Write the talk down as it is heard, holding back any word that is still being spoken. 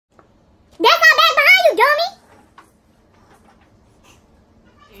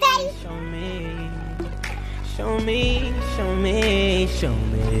Show me, show me, show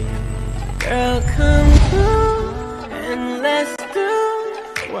me. Girl, come through and let's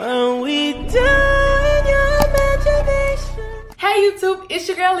do what we do in your imagination. Hey YouTube, it's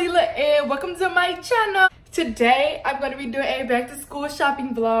your girl Leela and welcome to my channel. Today I'm going to be doing a back to school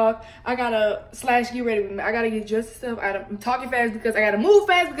shopping vlog. I gotta get ready with me. I gotta get dressed and stuff. I'm talking fast because I gotta move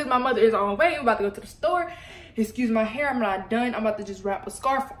fast because my mother is on her way. I'm about to go to the store. Excuse my hair, I'm not done. I'm about to just wrap a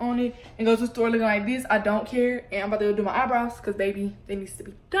scarf on it and go to the store looking like this. I don't care. And I'm about to go do my eyebrows because baby, they needs to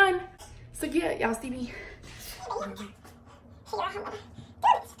be done. So yeah, y'all see me.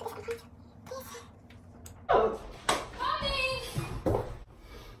 Oh.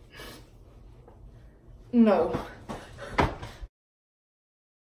 No.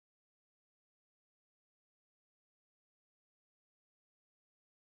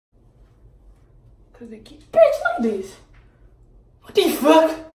 Cause they keep bitch like this. What the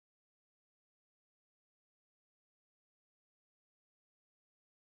fuck?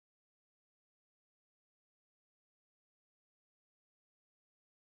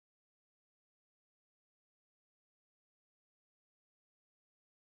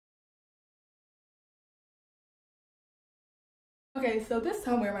 Okay, so this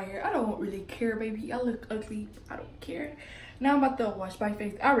time I'm wearing my hair. I don't really care, baby. I look ugly. I don't care. Now I'm about to wash my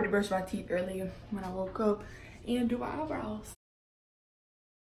face. I already brushed my teeth earlier when I woke up and do my eyebrows.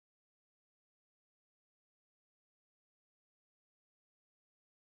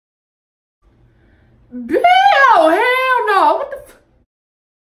 Bill! Hell no! What the f—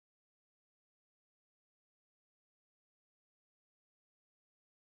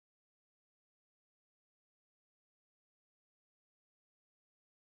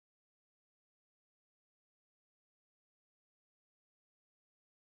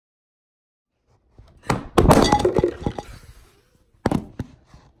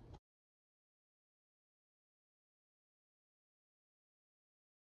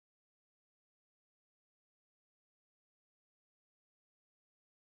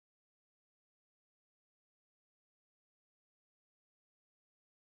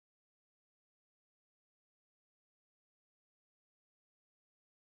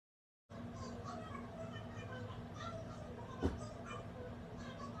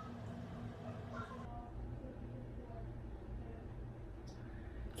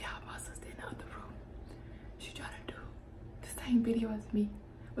 She trying to do the same video as me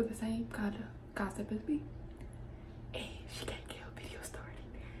with the same kind of concept as me, and she can't get a video started.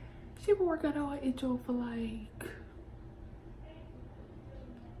 She been working on an intro for like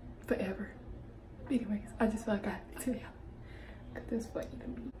forever. Anyways, I just felt like I had to tell y'all because that's funny to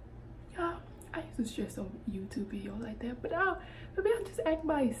me. Y'all, I used to stress on YouTube videos like that, but maybe I'll just act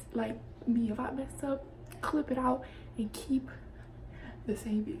like me. If I mess up, clip it out and keep the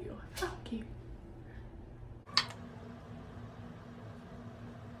same video. I don't care.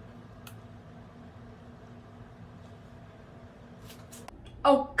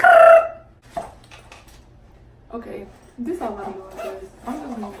 Oh, okay, this is all I'm doing because I'm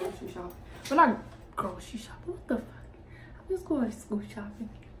going to grocery shopping. But not grocery shopping, what the fuck? I'm just going to school shopping.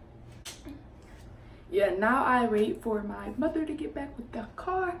 Yeah, now I wait for my mother to get back with the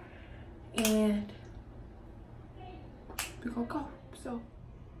car and we're gonna go. So,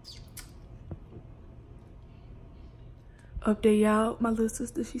 update y'all, my little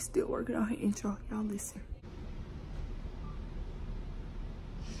sister, she's still working on her intro. Y'all listen.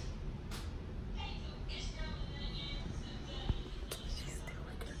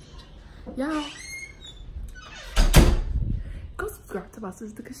 Y'all go subscribe to my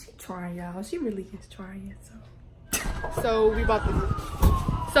sister because she's trying, y'all. She really is trying. So we about to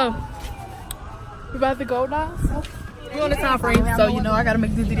go now. So we're on the time frame, so you know I gotta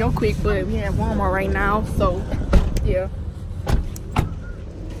make this video quick, but we at Walmart right now, so yeah.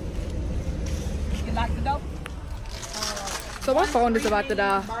 You like the dope? So my phone is about to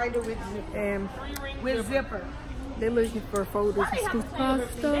die, and with zipper. They're looking for folders and school supplies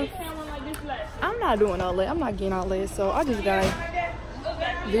stuff. I'm not doing all that. I'm not getting all that. So I just got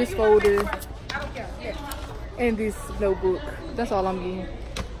this folder and this notebook. That's all I'm getting.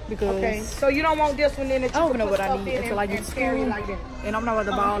 Because okay, so you don't want this one in it. I don't even know what I need until I get to school. Like that. And I'm not about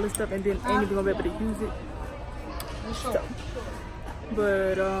to buy all this stuff and then ain't even gonna be able to use it. So,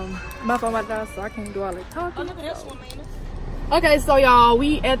 but my phone about that, so I can't do all that talking. Okay, so y'all,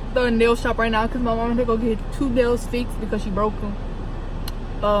 we at the nail shop right now because my mom had to go get 2 nails fixed because she broke them.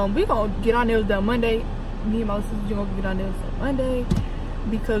 We gonna get our nails done Monday. Me and my sister gonna get our nails done Monday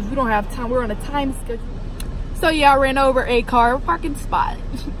because we don't have time. We're on a time schedule. So yeah, I ran over a car parking spot.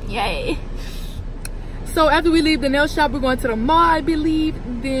 Yay. So after we leave the nail shop, we're going to the mall, I believe.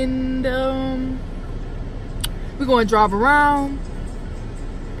 Then We're gonna drive around.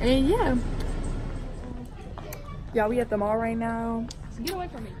 And yeah. Y'all, we at the mall right now. Get away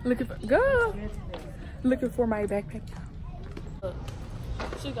from me. Looking for go. Looking for my backpack.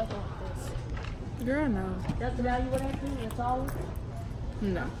 She got the one like this. Girl, no. That's the value of that thing? That's all?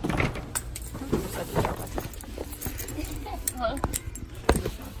 No. Huh?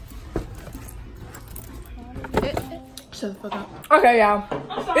 Shut the fuck up. Okay, y'all.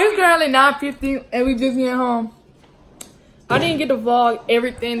 It's currently 9:50 and we just getting home. I didn't get to vlog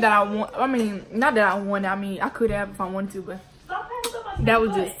everything that I want. I mean, not that I wanted. I mean, I could have if I wanted to, but that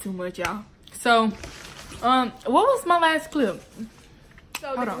was just too much, y'all. So, what was my last clip?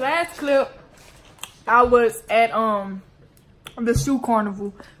 So the last clip, I was at the shoe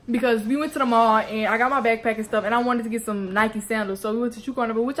carnival because we went to the mall and I got my backpack and stuff and I wanted to get some Nike sandals. So we went to shoe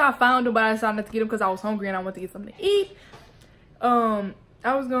carnival, which I found them, but I decided not to get them because I was hungry and I wanted to get something to eat. I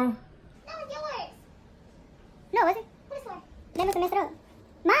was going. That was yours. No, was it? What is yours? They must have messed it up.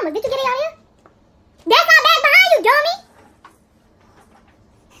 Mama, did you get it out here? That's my bag behind you, dummy.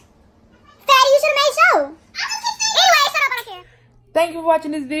 Fatty, you should have made sure. Anyway, shut up, I don't care. Thank you for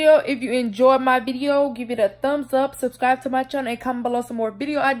watching this video. If you enjoyed my video, give it a thumbs up, subscribe to my channel, and comment below some more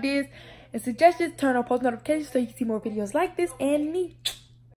video ideas and suggestions. Turn on post notifications so you can see more videos like this. And me.